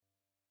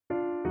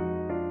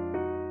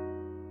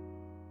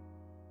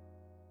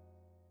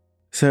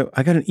So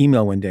I got an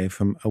email one day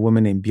from a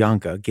woman named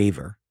Bianca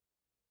Gaver,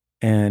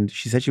 and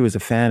she said she was a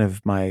fan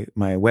of my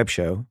web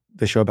show,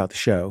 the show about the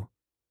show,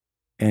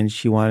 and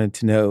she wanted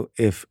to know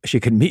if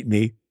she could meet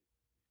me,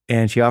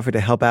 and she offered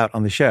to help out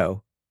on the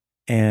show,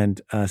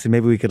 and so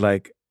maybe we could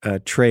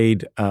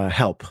trade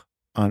help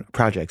on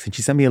projects. And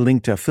she sent me a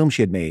link to a film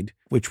she had made,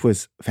 which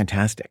was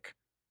fantastic.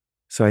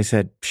 So I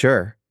said,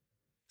 sure.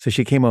 So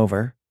she came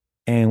over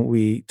and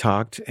we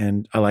talked,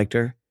 and I liked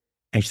her,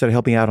 and she started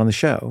helping out on the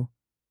show.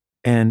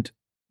 And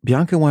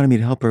Bianca wanted me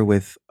to help her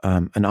with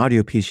an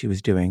audio piece she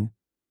was doing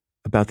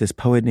about this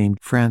poet named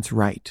Franz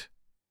Wright.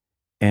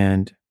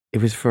 And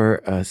it was for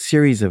a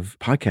series of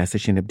podcasts that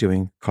she ended up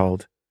doing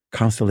called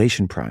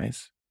Constellation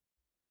Prize.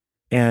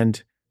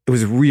 And it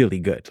was really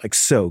good, like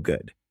so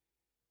good.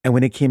 And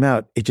when it came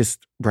out, it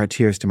just brought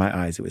tears to my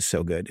eyes. It was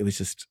so good. It was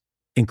just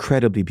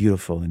incredibly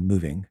beautiful and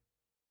moving.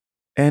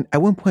 And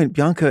at one point,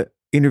 Bianca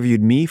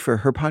interviewed me for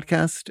her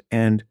podcast,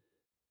 and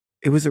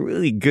it was a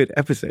really good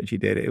episode she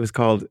did. It was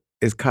called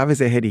Is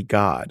Cavazahedi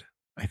God,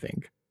 I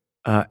think.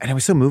 And I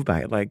was so moved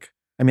by it.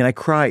 I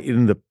cry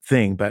in the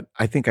thing, but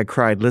I think I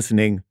cried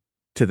listening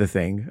to the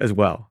thing as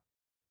well.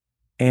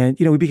 And,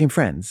 we became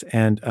friends.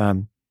 And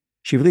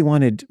she really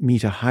wanted me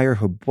to hire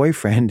her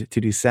boyfriend to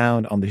do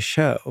sound on the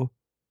show.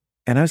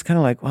 And I was kind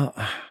of like, well,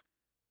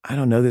 I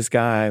don't know this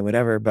guy,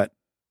 whatever. But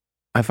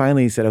I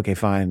finally said, okay,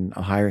 fine,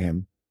 I'll hire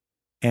him.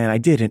 And I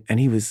did. And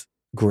he was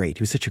great.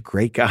 He was such a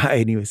great guy.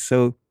 And he was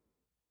so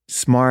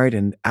smart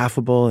and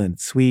affable and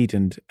sweet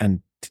and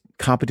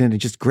competent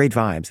and just great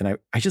vibes. And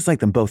I just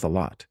liked them both a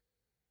lot.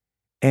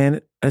 And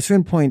at a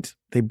certain point,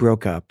 they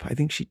broke up. I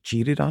think she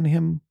cheated on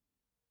him.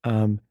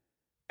 And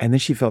then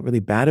she felt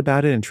really bad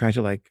about it and tried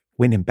to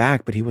win him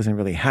back, but he wasn't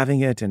really having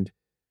it. And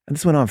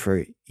this went on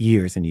for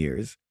years and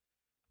years.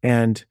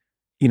 And,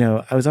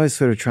 I was always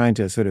sort of trying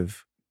to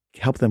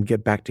help them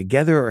get back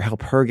together or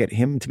help her get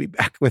him to be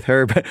back with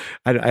her. But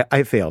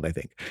I failed, I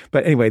think.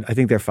 But anyway, I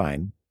think they're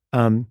fine.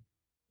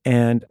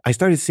 And I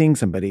started seeing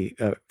somebody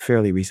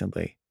fairly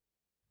recently.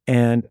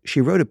 And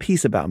she wrote a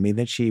piece about me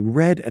that she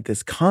read at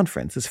this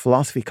conference, this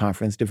philosophy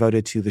conference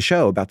devoted to the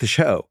show, about the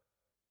show.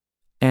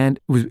 And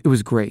it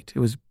was great. It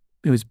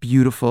was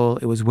beautiful.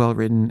 It was well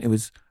written. It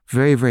was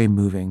very, very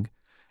moving.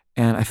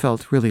 And I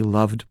felt really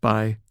loved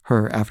by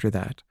her after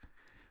that.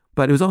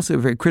 But it was also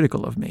very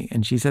critical of me.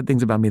 And she said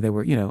things about me that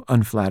were,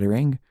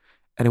 unflattering.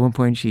 And at one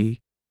point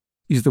she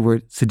used the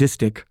word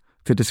sadistic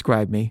to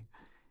describe me.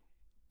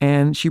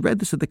 And she read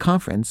this at the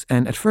conference.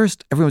 And at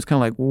first everyone was kind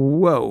of like,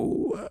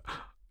 whoa,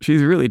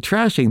 she's really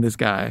trashing this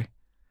guy.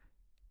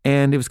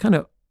 And it was kind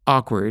of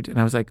awkward. And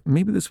I was like,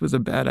 maybe this was a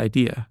bad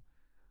idea.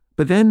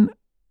 But then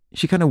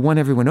she kind of won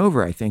everyone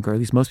over, I think, or at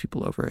least most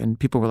people over. And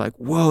people were like,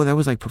 whoa, that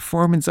was like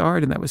performance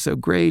art. And that was so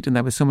great. And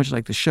that was so much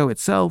like the show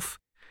itself.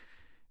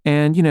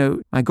 And,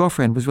 my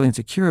girlfriend was really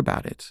insecure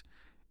about it.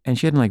 And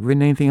she hadn't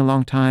written anything in a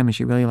long time. And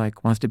she really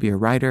wants to be a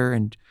writer.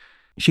 And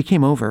she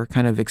came over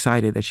kind of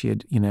excited that she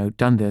had,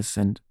 done this.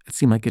 And it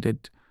seemed like it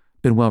had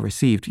been well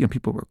received.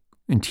 People were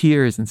in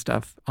tears and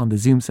stuff on the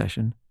Zoom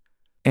session.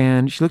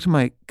 And she looked at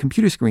my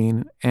computer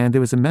screen and there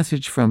was a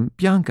message from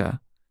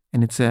Bianca.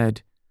 And it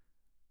said,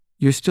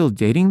 "You're still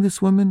dating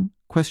this woman? ?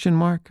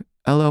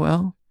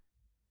 LOL.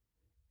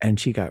 And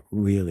she got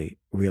really,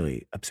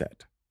 really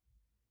upset.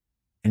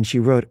 And she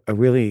wrote a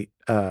really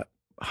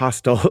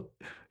hostile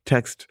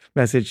text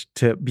message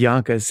to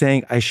Bianca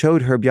saying I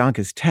showed her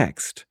Bianca's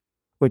text,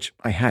 which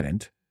I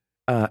hadn't.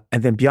 And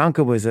then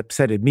Bianca was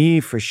upset at me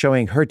for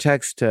showing her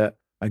text to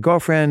my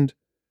girlfriend.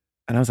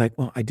 And I was like,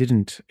 well, I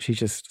didn't. She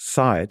just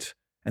saw it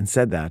and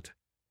said that.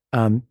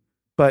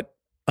 But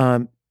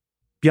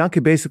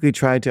Bianca basically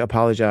tried to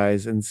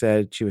apologize and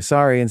said she was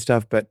sorry and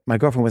stuff, but my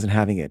girlfriend wasn't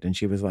having it. And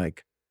she was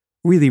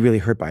really, really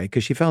hurt by it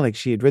because she felt like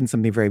she had written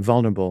something very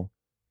vulnerable.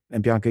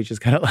 And Bianca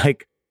just kind of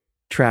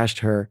trashed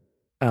her,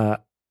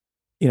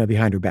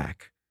 behind her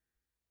back.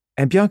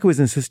 And Bianca was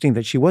insisting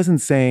that she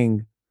wasn't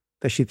saying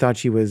that she thought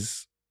she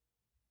was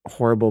a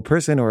horrible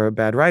person or a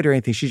bad writer or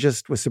anything. She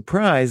just was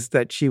surprised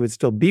that she would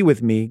still be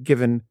with me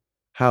given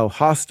how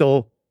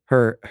hostile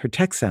her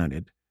text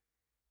sounded.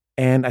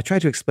 And I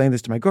tried to explain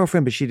this to my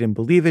girlfriend, but she didn't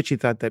believe it. She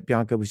thought that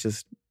Bianca was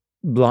just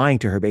lying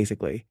to her,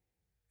 basically.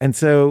 And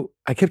so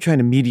I kept trying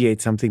to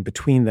mediate something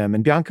between them.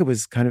 And Bianca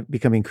was kind of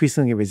becoming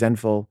increasingly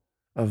resentful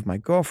of my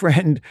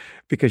girlfriend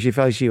because she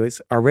felt like she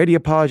was already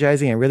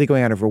apologizing and really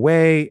going out of her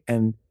way.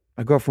 And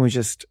my girlfriend was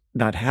just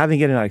not having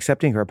it and not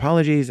accepting her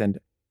apologies. And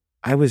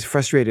I was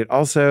frustrated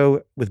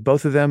also with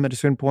both of them at a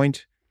certain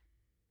point.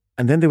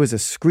 And then there was a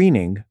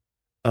screening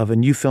of a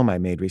new film I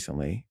made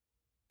recently.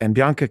 And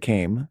Bianca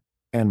came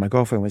and my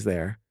girlfriend was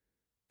there.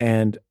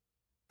 And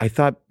I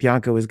thought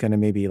Bianca was going to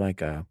maybe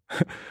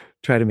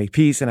try to make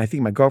peace. And I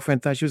think my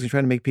girlfriend thought she was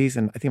trying to make peace.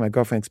 And I think my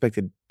girlfriend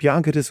expected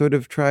Bianca to sort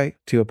of try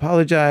to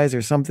apologize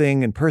or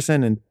something in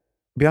person. And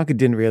Bianca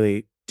didn't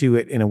really do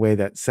it in a way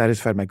that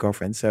satisfied my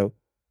girlfriend. So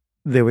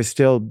there was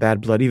still bad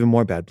blood, even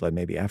more bad blood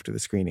maybe after the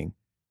screening.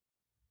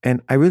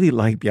 And I really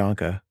like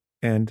Bianca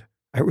and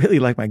I really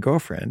like my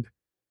girlfriend.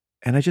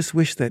 And I just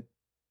wish that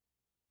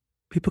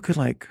people could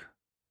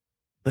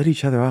let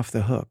each other off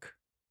the hook.